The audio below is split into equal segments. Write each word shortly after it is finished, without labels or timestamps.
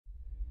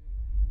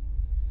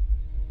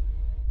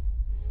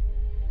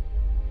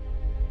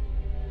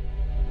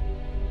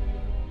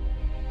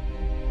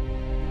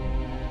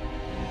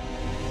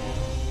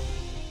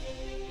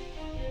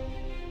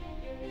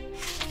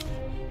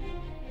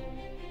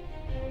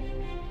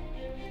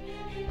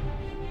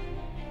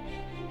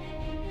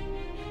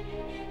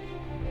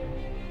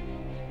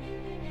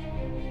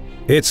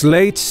It's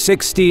late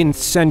 16th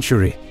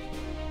century.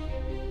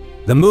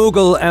 The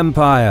Mughal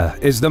Empire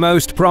is the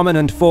most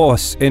prominent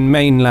force in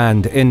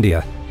mainland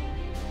India.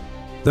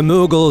 The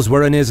Mughals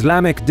were an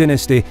Islamic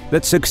dynasty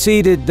that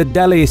succeeded the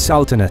Delhi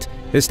Sultanate,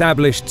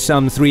 established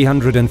some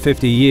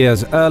 350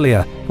 years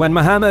earlier, when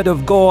Muhammad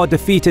of Ghor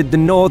defeated the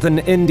northern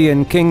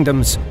Indian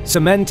kingdoms,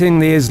 cementing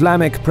the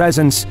Islamic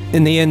presence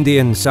in the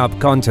Indian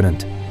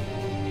subcontinent.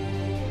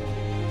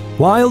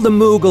 While the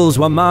Mughals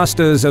were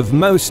masters of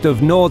most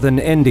of northern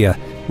India,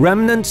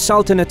 remnant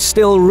sultanates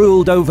still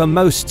ruled over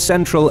most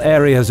central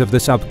areas of the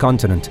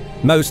subcontinent,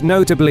 most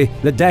notably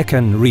the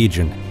Deccan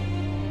region.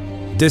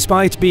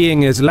 Despite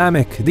being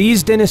Islamic,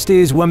 these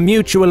dynasties were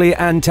mutually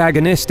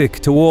antagonistic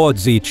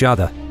towards each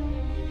other.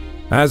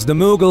 As the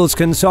Mughals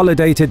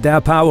consolidated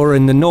their power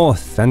in the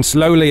north and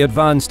slowly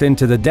advanced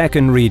into the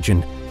Deccan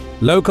region,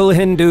 local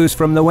Hindus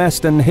from the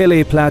western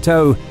hilly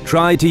plateau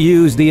tried to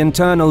use the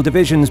internal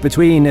divisions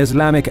between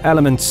Islamic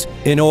elements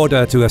in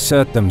order to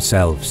assert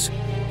themselves.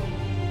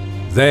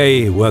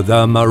 They were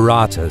the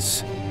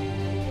Marathas.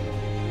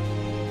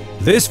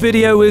 This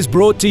video is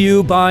brought to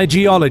you by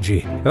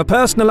Geology, a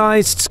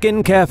personalized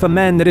skincare for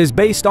men that is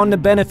based on the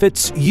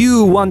benefits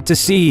you want to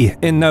see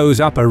in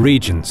those upper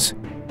regions.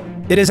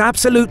 It is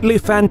absolutely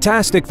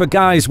fantastic for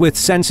guys with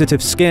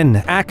sensitive skin,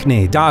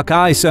 acne, dark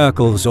eye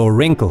circles, or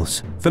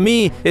wrinkles. For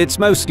me, it's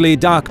mostly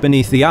dark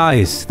beneath the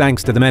eyes,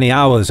 thanks to the many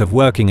hours of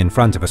working in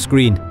front of a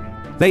screen.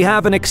 They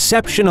have an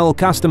exceptional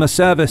customer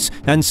service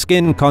and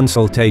skin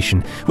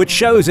consultation, which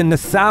shows in the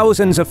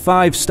thousands of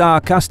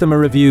 5-star customer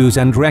reviews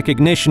and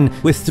recognition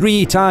with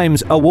 3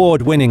 times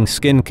award-winning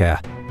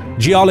skincare.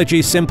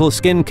 Geology's simple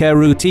skincare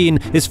routine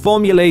is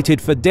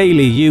formulated for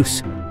daily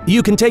use.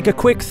 You can take a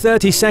quick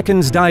 30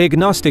 seconds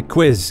diagnostic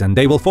quiz and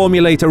they will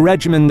formulate a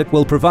regimen that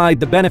will provide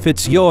the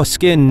benefits your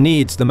skin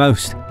needs the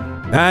most.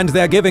 And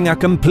they're giving a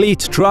complete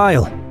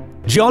trial.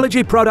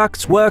 Geology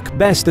products work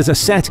best as a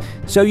set,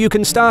 so you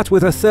can start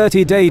with a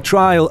 30-day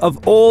trial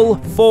of all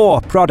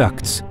 4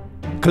 products.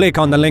 Click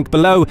on the link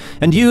below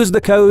and use the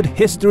code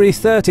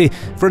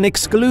HISTORY30 for an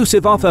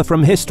exclusive offer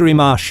from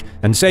HistoryMarche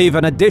and save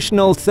an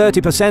additional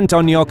 30%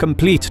 on your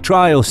complete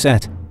trial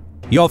set.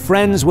 Your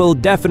friends will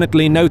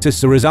definitely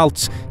notice the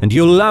results, and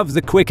you'll love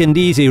the quick and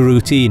easy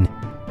routine.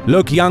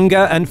 Look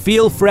younger and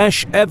feel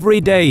fresh every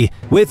day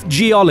with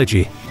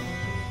Geology.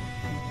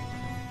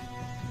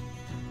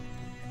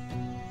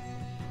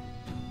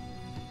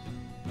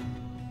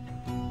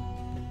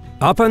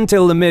 Up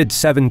until the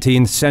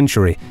mid-17th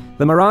century,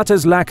 the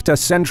Marathas lacked a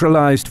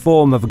centralized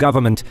form of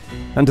government,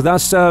 and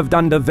thus served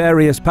under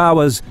various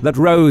powers that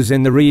rose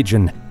in the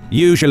region,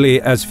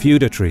 usually as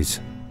feudatories.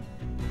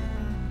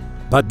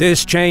 But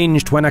this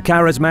changed when a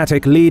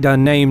charismatic leader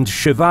named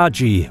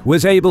Shivaji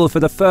was able for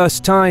the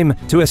first time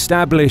to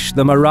establish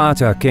the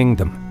Maratha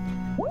kingdom.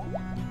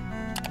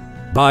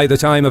 By the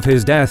time of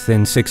his death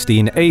in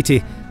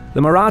 1680,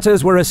 the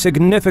Marathas were a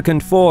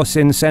significant force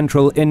in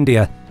central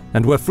India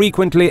and were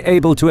frequently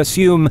able to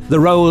assume the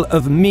role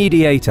of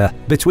mediator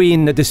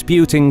between the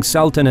disputing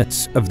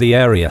sultanates of the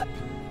area.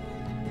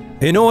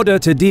 In order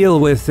to deal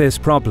with this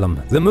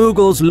problem, the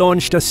Mughals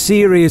launched a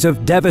series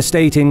of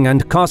devastating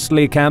and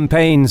costly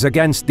campaigns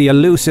against the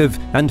elusive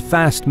and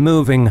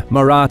fast-moving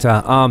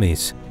Maratha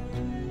armies.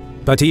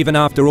 But even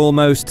after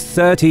almost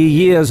 30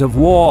 years of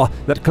war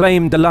that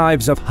claimed the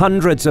lives of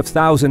hundreds of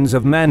thousands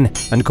of men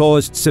and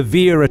caused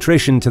severe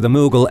attrition to the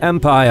Mughal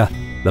Empire,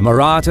 the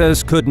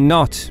Marathas could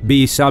not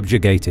be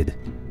subjugated.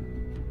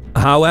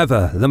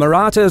 However, the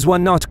Marathas were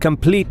not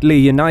completely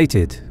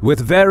united, with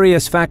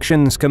various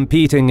factions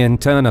competing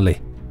internally,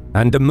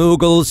 and the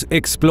Mughals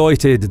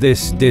exploited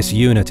this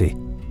disunity.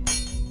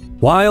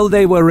 While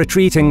they were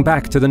retreating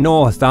back to the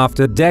north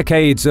after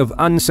decades of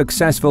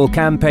unsuccessful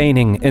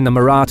campaigning in the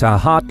Maratha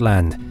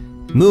heartland,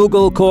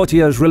 Mughal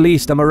courtiers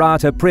released a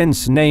Maratha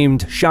prince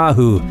named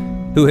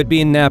Shahu, who had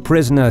been their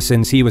prisoner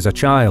since he was a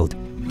child,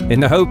 in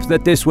the hope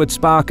that this would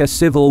spark a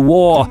civil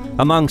war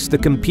amongst the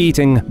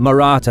competing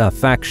Maratha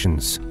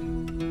factions.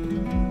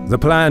 The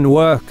plan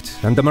worked,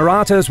 and the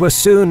Marathas were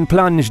soon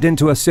plunged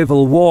into a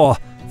civil war,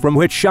 from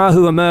which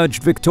Shahu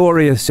emerged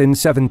victorious in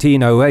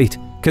 1708,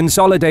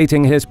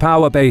 consolidating his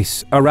power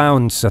base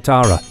around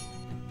Satara.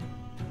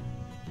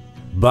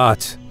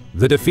 But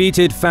the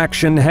defeated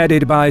faction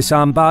headed by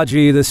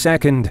Sambhaji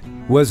II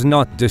was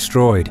not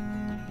destroyed.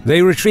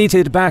 They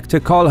retreated back to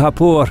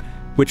Kolhapur,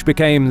 which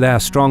became their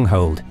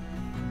stronghold.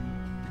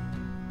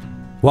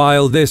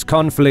 While this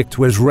conflict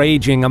was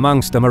raging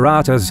amongst the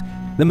Marathas,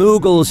 the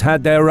Mughals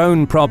had their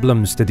own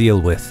problems to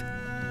deal with.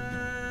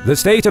 The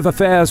state of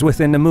affairs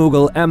within the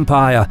Mughal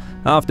Empire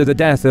after the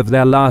death of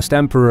their last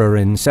emperor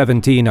in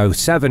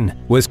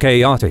 1707 was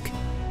chaotic.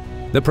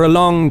 The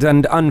prolonged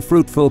and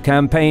unfruitful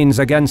campaigns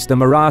against the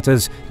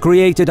Marathas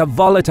created a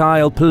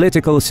volatile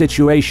political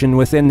situation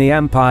within the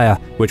empire,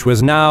 which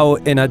was now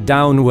in a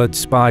downward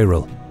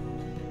spiral.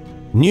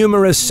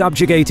 Numerous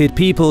subjugated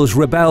peoples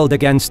rebelled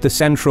against the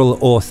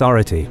central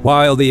authority,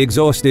 while the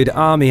exhausted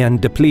army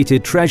and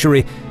depleted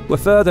treasury were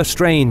further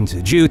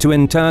strained due to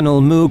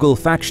internal Mughal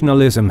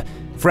factionalism,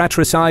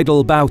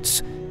 fratricidal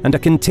bouts, and a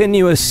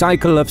continuous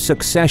cycle of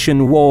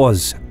succession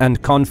wars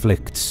and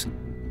conflicts.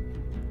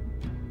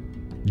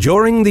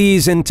 During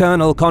these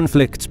internal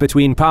conflicts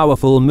between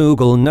powerful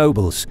Mughal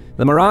nobles,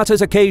 the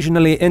Marathas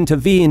occasionally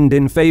intervened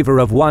in favor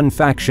of one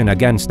faction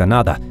against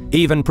another,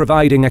 even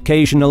providing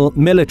occasional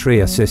military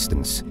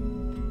assistance.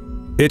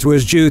 It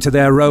was due to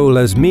their role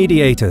as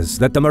mediators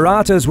that the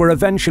Marathas were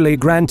eventually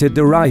granted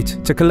the right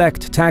to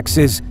collect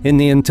taxes in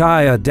the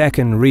entire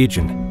Deccan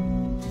region.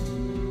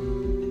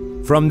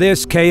 From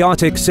this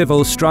chaotic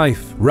civil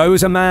strife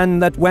rose a man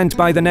that went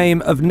by the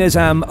name of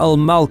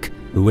Nizam-ul-Mulk,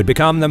 who would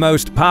become the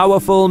most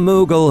powerful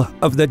Mughal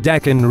of the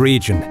Deccan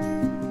region.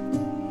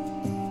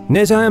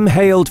 Nizam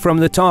hailed from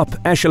the top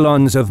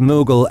echelons of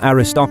Mughal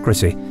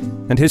aristocracy,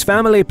 and his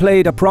family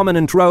played a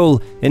prominent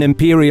role in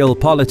imperial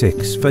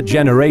politics for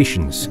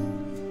generations.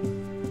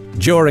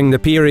 During the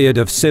period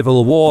of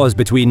civil wars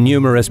between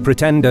numerous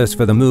pretenders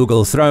for the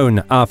Mughal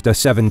throne after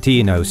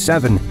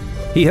 1707,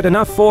 he had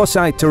enough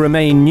foresight to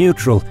remain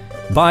neutral,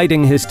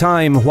 biding his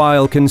time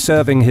while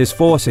conserving his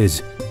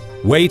forces,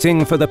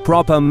 waiting for the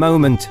proper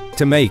moment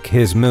to make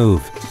his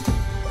move.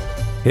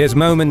 His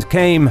moment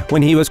came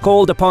when he was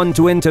called upon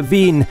to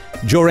intervene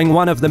during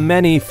one of the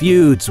many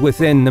feuds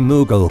within the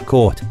Mughal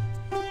court.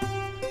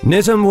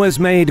 Nizam was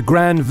made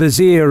Grand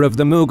Vizier of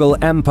the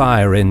Mughal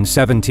Empire in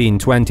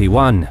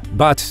 1721,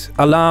 but,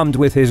 alarmed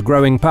with his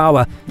growing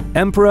power,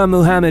 Emperor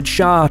Muhammad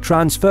Shah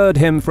transferred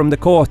him from the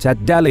court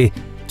at Delhi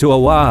to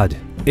Awadh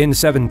in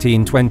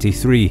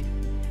 1723.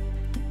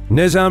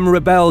 Nizam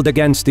rebelled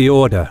against the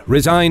order,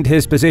 resigned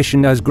his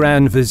position as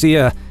Grand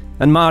Vizier,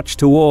 and marched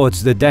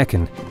towards the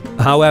Deccan.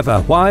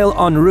 However, while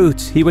en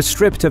route, he was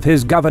stripped of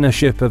his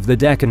governorship of the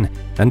Deccan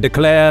and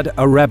declared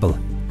a rebel.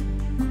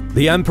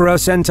 The emperor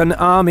sent an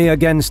army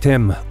against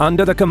him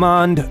under the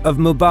command of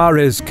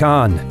Mubariz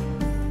Khan.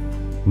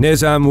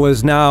 Nizam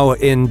was now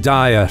in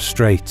dire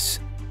straits.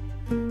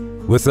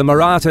 With the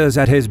Marathas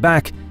at his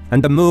back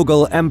and the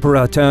Mughal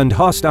emperor turned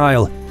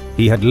hostile,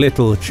 he had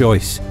little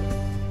choice.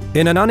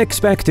 In an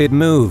unexpected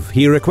move,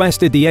 he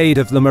requested the aid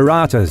of the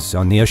Marathas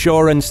on the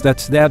assurance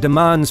that their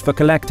demands for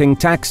collecting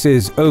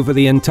taxes over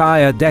the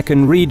entire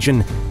Deccan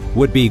region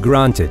would be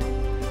granted.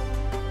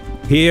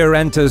 Here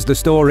enters the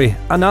story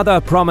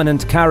another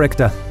prominent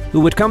character who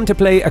would come to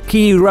play a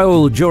key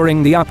role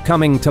during the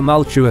upcoming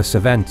tumultuous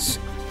events.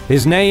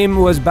 His name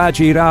was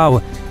Baji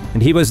Rao,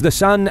 and he was the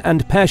son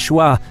and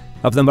Peshwa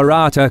of the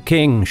Maratha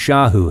king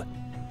Shahu.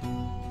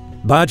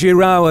 Baji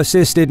Rao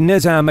assisted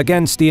Nizam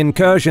against the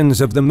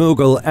incursions of the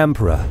Mughal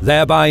emperor,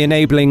 thereby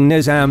enabling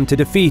Nizam to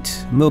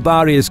defeat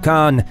Mubariz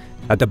Khan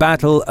at the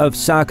Battle of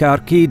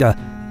Sakarkida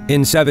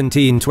in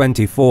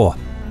 1724.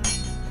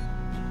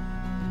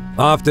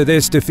 After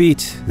this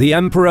defeat, the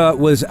emperor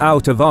was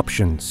out of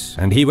options,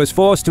 and he was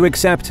forced to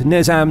accept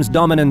Nizam's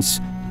dominance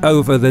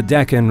over the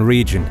Deccan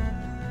region.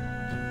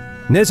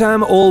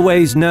 Nizam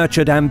always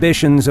nurtured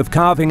ambitions of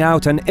carving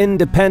out an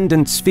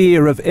independent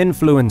sphere of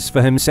influence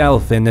for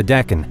himself in the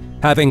Deccan,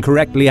 having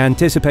correctly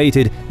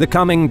anticipated the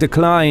coming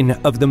decline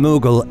of the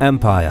Mughal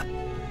Empire.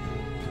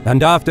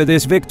 And after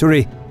this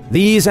victory,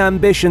 these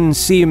ambitions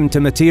seemed to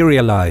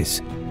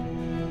materialize.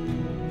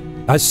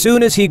 As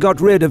soon as he got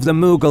rid of the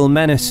Mughal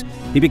menace,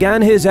 he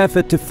began his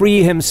effort to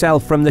free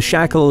himself from the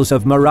shackles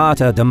of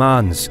Maratha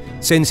demands,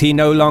 since he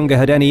no longer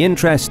had any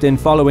interest in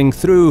following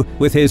through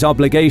with his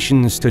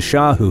obligations to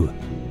Shahu.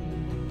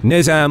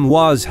 Nizam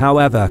was,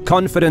 however,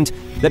 confident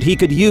that he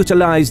could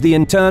utilize the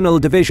internal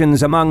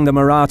divisions among the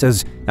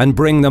Marathas and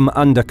bring them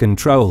under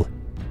control.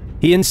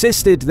 He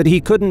insisted that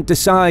he couldn't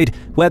decide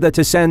whether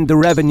to send the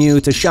revenue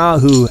to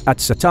Shahu at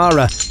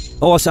Satara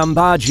or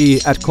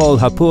Sambhaji at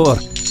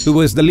Kolhapur, who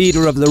was the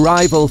leader of the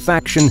rival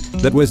faction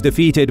that was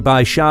defeated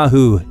by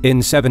Shahu in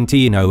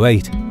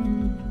 1708.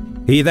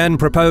 He then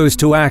proposed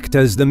to act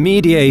as the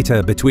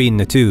mediator between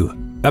the two,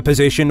 a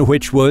position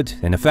which would,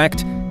 in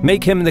effect,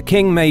 make him the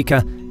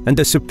kingmaker and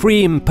the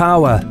supreme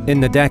power in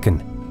the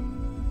Deccan.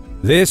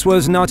 This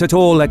was not at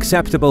all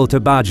acceptable to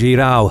Baji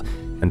Rao,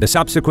 and the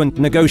subsequent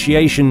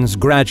negotiations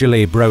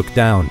gradually broke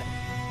down.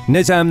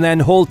 Nizam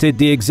then halted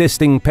the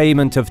existing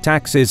payment of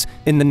taxes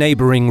in the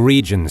neighboring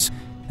regions,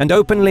 and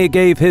openly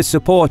gave his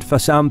support for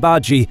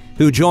Sambhaji,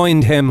 who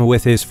joined him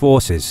with his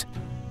forces.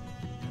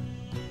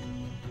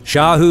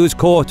 Shahu's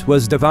court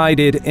was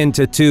divided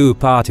into two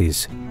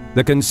parties.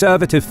 The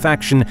conservative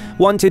faction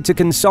wanted to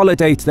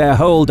consolidate their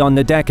hold on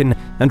the Deccan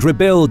and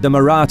rebuild the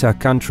Maratha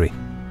country.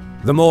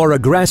 The more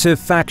aggressive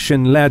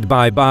faction led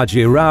by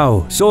Baji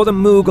Rao saw the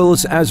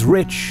Mughals as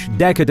rich,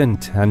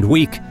 decadent and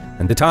weak,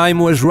 and the time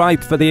was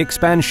ripe for the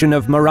expansion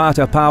of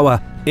Maratha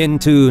power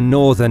into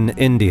northern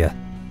India.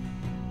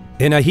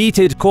 In a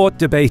heated court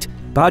debate,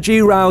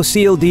 Baji Rao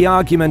sealed the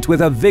argument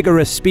with a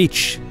vigorous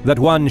speech that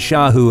won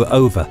Shahu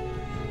over.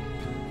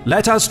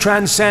 "Let us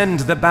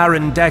transcend the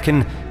barren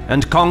Deccan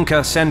and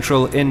conquer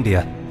central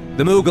India.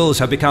 The Mughals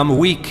have become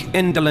weak,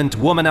 indolent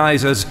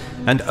womanizers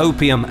and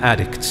opium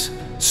addicts.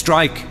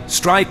 Strike,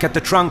 strike at the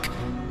trunk,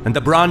 and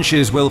the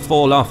branches will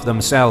fall off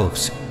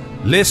themselves.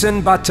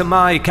 Listen but to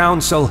my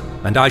counsel,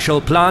 and I shall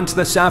plant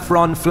the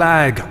saffron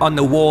flag on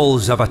the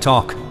walls of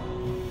Attock."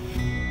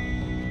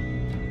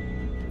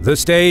 The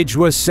stage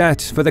was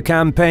set for the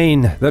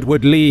campaign that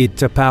would lead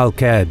to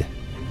Palkhed.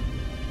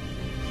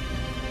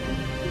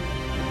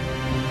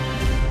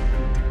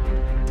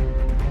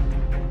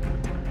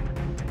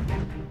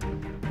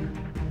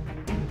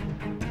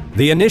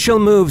 The initial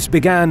moves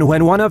began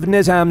when one of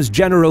Nizam's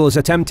generals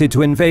attempted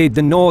to invade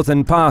the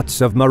northern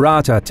parts of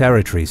Maratha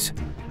territories.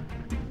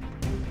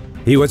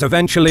 He was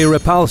eventually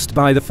repulsed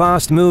by the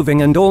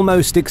fast-moving and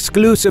almost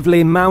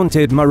exclusively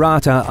mounted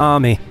Maratha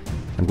army,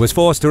 and was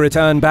forced to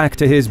return back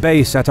to his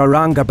base at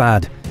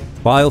Aurangabad,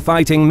 while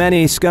fighting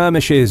many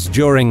skirmishes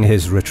during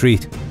his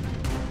retreat.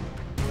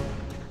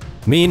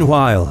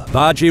 Meanwhile,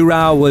 Baji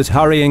Rao was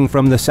hurrying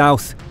from the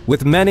south,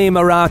 with many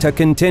Maratha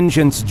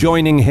contingents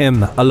joining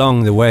him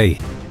along the way.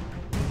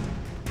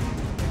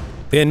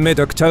 In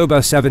mid-October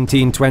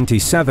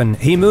 1727,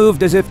 he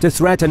moved as if to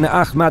threaten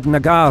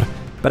Ahmednagar,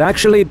 but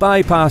actually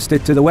bypassed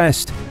it to the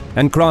west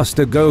and crossed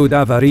the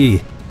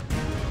Godavari.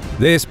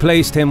 This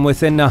placed him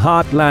within the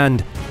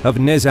heartland of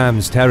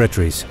Nizam's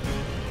territories.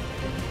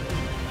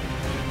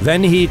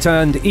 Then he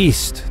turned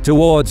east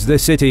towards the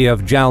city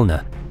of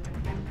Jalna.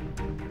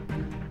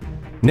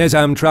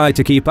 Nizam tried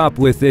to keep up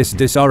with this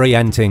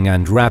disorienting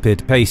and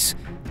rapid pace,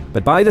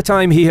 but by the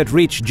time he had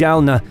reached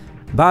Jalna,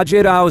 Baji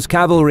Rao's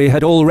cavalry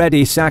had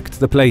already sacked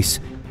the place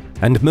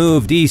and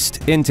moved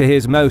east into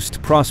his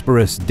most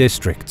prosperous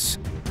districts.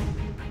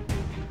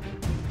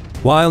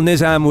 While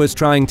Nizam was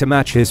trying to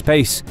match his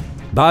pace,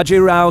 Baji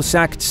Rao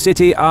sacked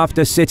city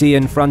after city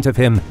in front of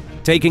him,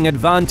 taking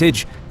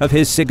advantage of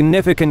his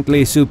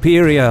significantly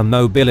superior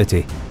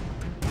mobility.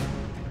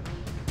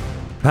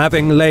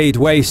 Having laid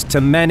waste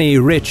to many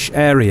rich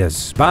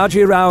areas,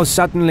 Baji Rao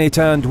suddenly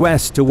turned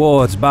west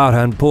towards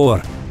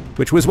Burhanpur,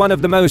 which was one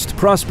of the most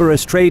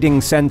prosperous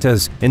trading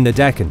centers in the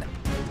Deccan.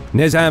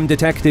 Nizam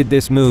detected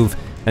this move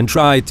and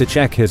tried to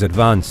check his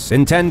advance,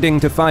 intending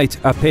to fight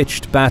a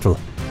pitched battle.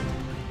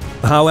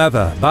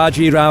 However,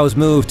 Baji Rao's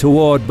move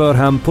toward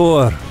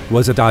Burhanpur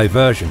was a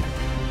diversion.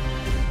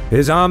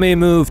 His army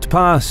moved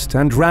past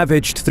and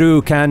ravaged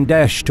through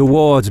Khandesh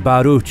towards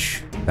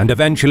Bharuch, and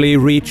eventually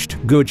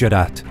reached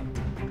Gujarat.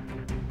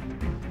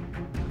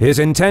 His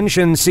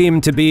intention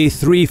seemed to be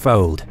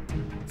threefold: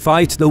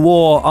 fight the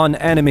war on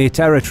enemy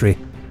territory,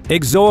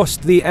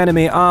 exhaust the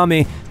enemy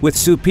army with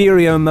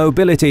superior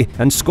mobility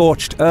and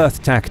scorched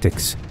earth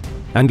tactics,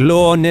 and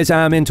lure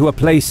Nizam into a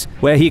place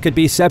where he could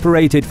be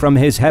separated from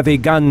his heavy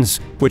guns,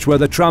 which were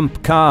the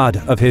trump card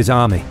of his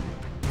army.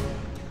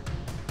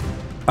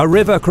 A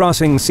river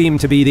crossing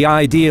seemed to be the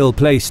ideal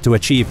place to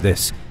achieve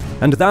this,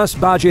 and thus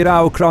Baji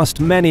Rao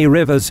crossed many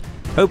rivers,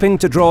 hoping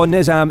to draw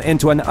Nizam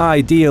into an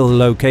ideal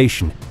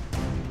location.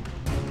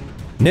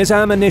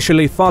 Nizam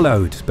initially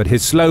followed, but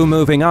his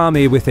slow-moving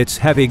army with its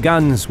heavy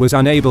guns was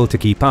unable to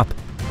keep up,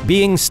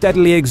 being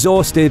steadily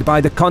exhausted by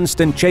the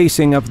constant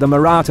chasing of the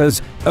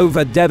Marathas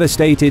over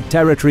devastated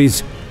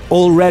territories,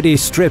 already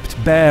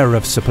stripped bare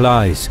of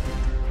supplies.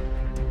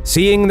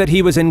 Seeing that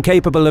he was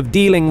incapable of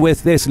dealing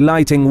with this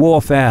lighting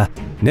warfare,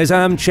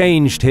 Nizam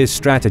changed his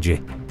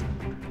strategy.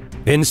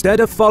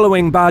 Instead of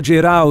following Baji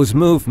Rao's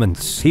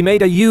movements, he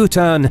made a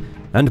U-turn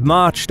and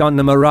marched on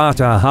the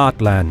Maratha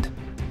heartland.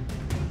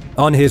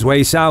 On his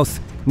way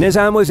south,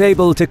 Nizam was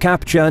able to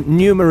capture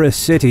numerous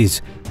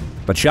cities,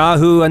 but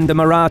Shahu and the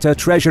Maratha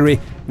treasury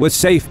was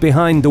safe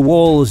behind the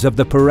walls of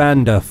the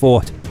Puranda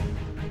fort.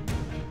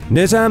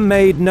 Nizam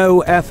made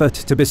no effort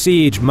to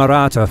besiege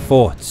Maratha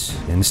forts.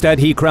 Instead,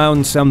 he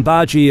crowned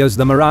Sambhaji as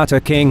the Maratha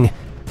king,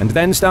 and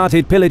then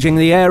started pillaging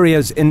the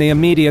areas in the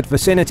immediate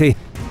vicinity,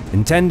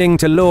 intending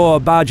to lure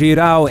Baji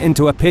Rao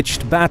into a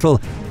pitched battle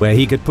where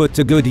he could put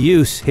to good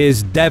use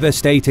his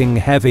devastating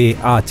heavy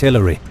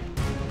artillery.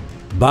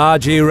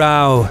 Baji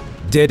Rao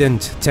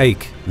didn't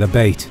take the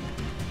bait.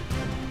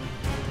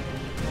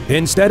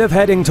 Instead of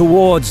heading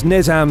towards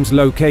Nizam's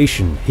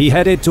location, he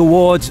headed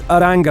towards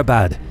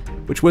Aurangabad,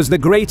 which was the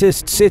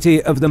greatest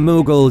city of the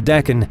Mughal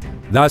Deccan,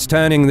 thus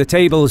turning the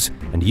tables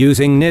and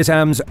using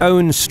Nizam's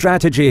own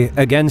strategy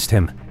against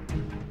him.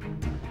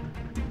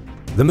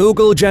 The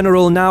Mughal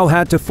general now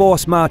had to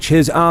force march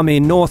his army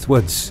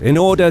northwards in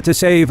order to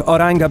save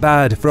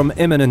Aurangabad from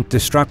imminent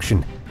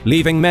destruction,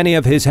 leaving many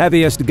of his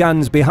heaviest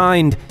guns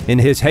behind in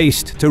his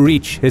haste to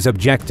reach his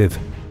objective.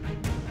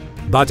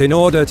 But in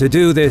order to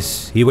do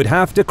this, he would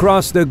have to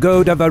cross the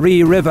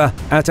Godavari River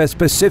at a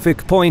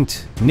specific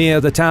point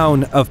near the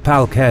town of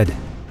Palkhed.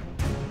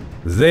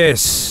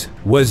 This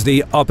was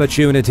the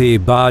opportunity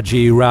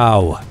Baji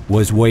Rao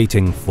was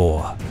waiting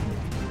for.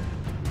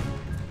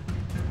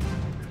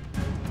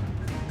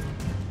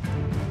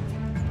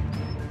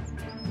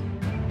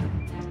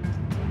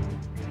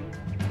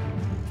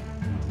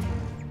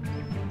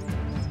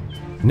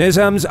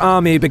 Nizam's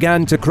army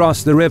began to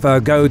cross the river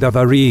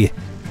Godavari,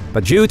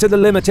 but due to the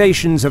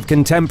limitations of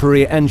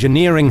contemporary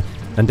engineering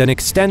and an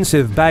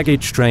extensive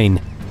baggage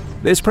train,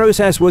 this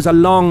process was a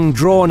long,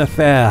 drawn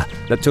affair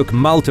that took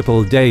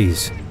multiple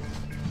days.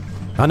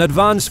 An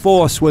advance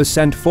force was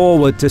sent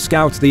forward to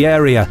scout the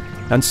area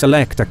and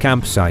select a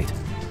campsite.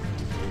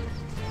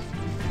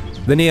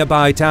 The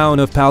nearby town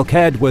of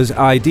Palkhed was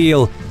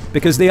ideal,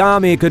 because the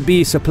army could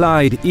be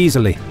supplied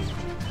easily.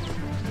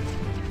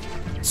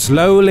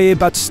 Slowly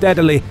but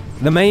steadily,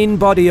 the main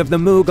body of the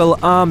Mughal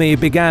army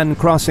began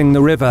crossing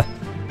the river,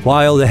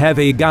 while the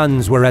heavy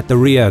guns were at the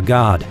rear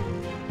guard.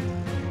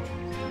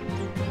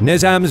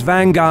 Nizam's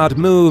vanguard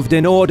moved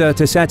in order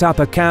to set up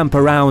a camp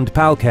around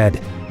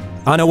Palkhed,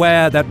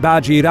 unaware that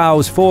Baji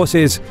Rao's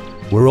forces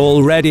were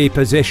already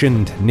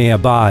positioned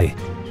nearby.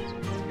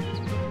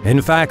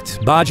 In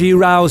fact, Baji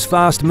Rao's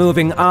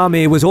fast-moving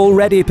army was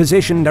already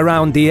positioned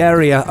around the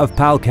area of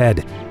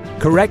Palkhed,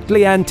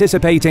 correctly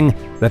anticipating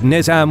that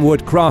Nizam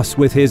would cross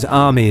with his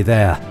army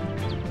there.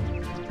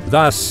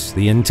 Thus,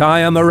 the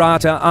entire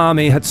Maratha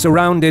army had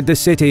surrounded the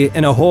city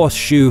in a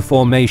horseshoe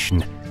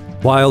formation,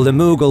 while the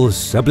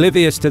Mughals,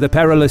 oblivious to the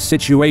perilous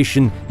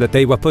situation that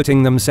they were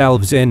putting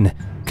themselves in,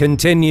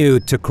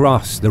 continued to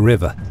cross the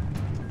river.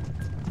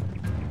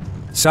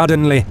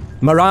 Suddenly,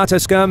 Maratha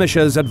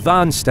skirmishers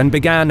advanced and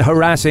began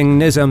harassing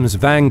Nizam's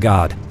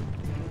vanguard.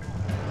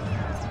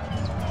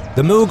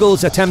 The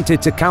Mughals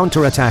attempted to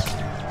counterattack,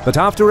 but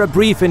after a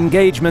brief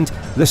engagement,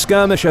 the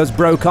skirmishers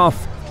broke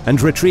off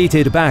and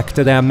retreated back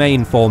to their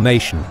main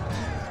formation.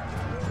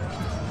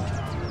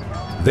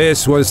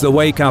 This was the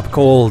wake-up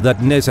call that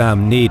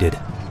Nizam needed.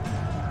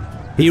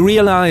 He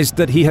realized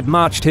that he had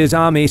marched his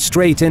army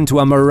straight into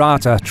a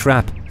Maratha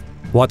trap.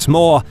 What's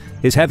more,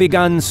 his heavy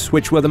guns,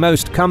 which were the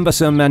most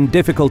cumbersome and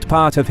difficult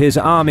part of his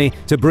army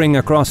to bring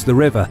across the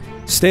river,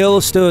 still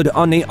stood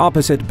on the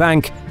opposite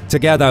bank,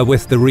 together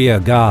with the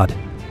rear guard.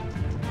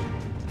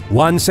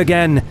 Once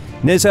again,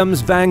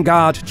 Nizam's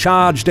vanguard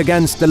charged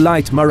against the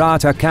light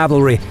Maratha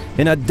cavalry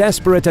in a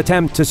desperate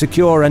attempt to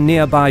secure a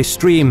nearby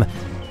stream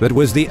that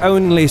was the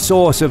only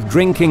source of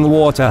drinking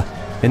water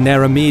in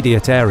their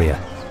immediate area.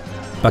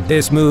 But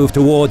this move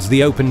towards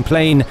the open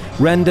plain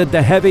rendered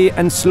the heavy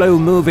and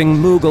slow-moving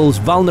Mughals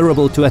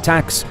vulnerable to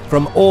attacks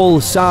from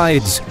all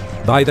sides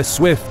by the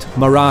swift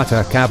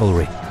Maratha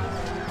cavalry.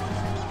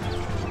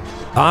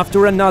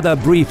 After another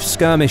brief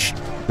skirmish,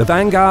 the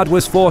vanguard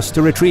was forced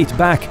to retreat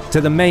back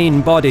to the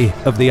main body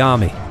of the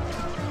army.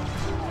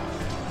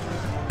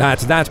 At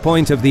that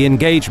point of the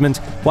engagement,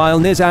 while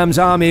Nizam's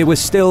army was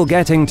still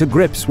getting to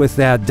grips with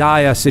their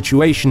dire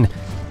situation,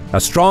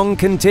 a strong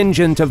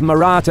contingent of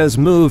Marathas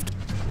moved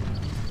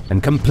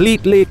and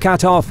completely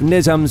cut off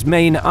Nizam's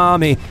main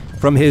army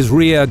from his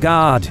rear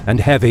guard and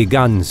heavy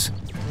guns.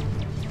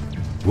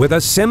 With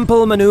a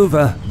simple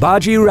maneuver,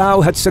 Baji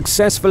Rao had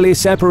successfully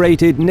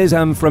separated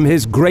Nizam from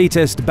his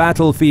greatest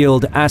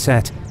battlefield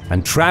asset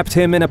and trapped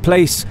him in a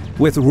place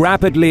with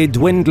rapidly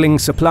dwindling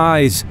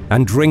supplies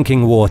and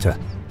drinking water.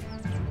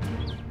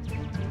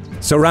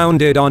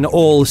 Surrounded on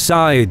all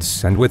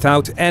sides and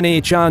without any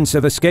chance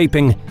of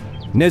escaping,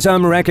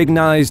 Nizam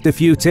recognized the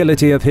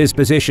futility of his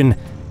position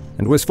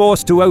and was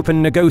forced to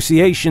open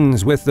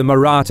negotiations with the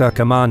Maratha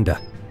commander.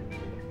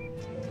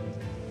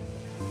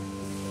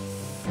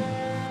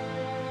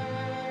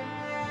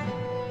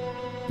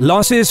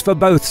 Losses for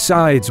both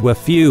sides were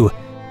few,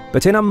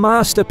 but in a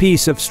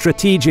masterpiece of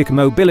strategic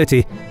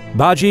mobility,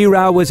 Baji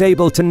Rao was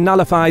able to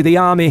nullify the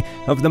army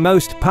of the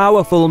most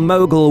powerful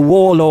Mughal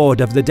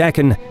warlord of the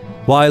Deccan,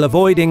 while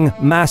avoiding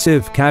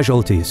massive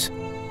casualties.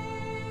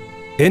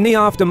 In the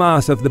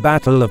aftermath of the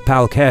Battle of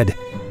Palkhed,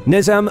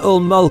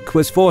 Nizam-ul-Mulk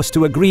was forced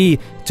to agree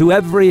to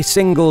every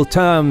single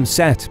term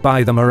set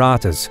by the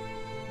Marathas.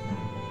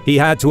 He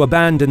had to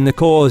abandon the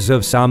cause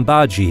of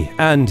Sambhaji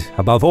and,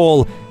 above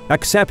all,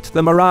 accept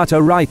the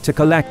Maratha right to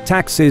collect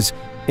taxes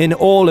in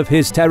all of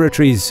his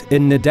territories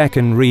in the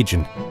Deccan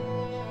region.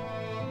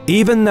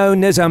 Even though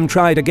Nizam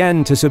tried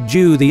again to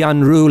subdue the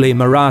unruly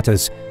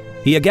Marathas,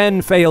 he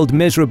again failed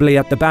miserably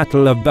at the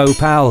Battle of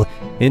Bhopal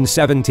in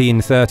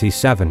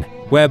 1737,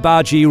 where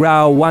Baji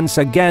Rao once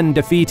again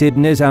defeated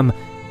Nizam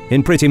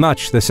in pretty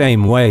much the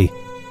same way.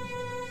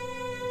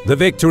 The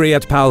victory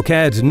at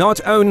Palkhed not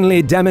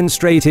only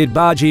demonstrated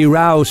Baji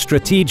Rao's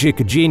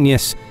strategic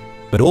genius,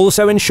 but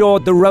also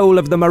ensured the role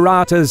of the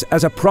Marathas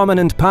as a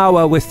prominent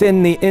power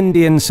within the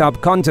Indian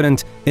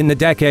subcontinent in the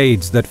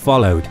decades that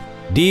followed,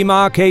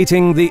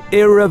 demarcating the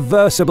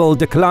irreversible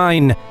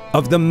decline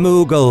of the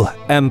Mughal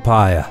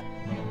Empire.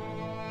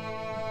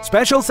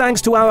 Special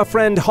thanks to our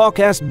friend Hoc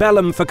S.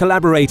 Bellum for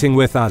collaborating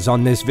with us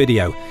on this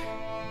video.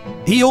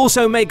 He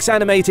also makes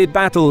animated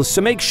battles,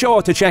 so make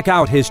sure to check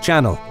out his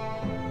channel.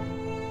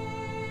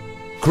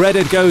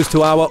 Credit goes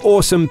to our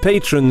awesome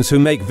patrons who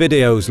make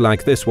videos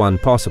like this one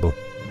possible.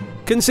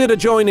 Consider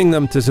joining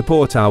them to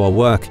support our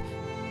work.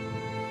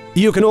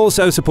 You can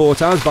also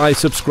support us by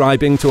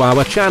subscribing to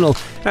our channel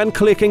and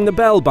clicking the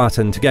bell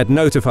button to get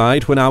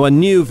notified when our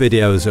new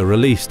videos are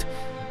released.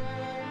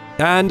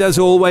 And as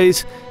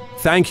always,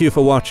 thank you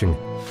for watching.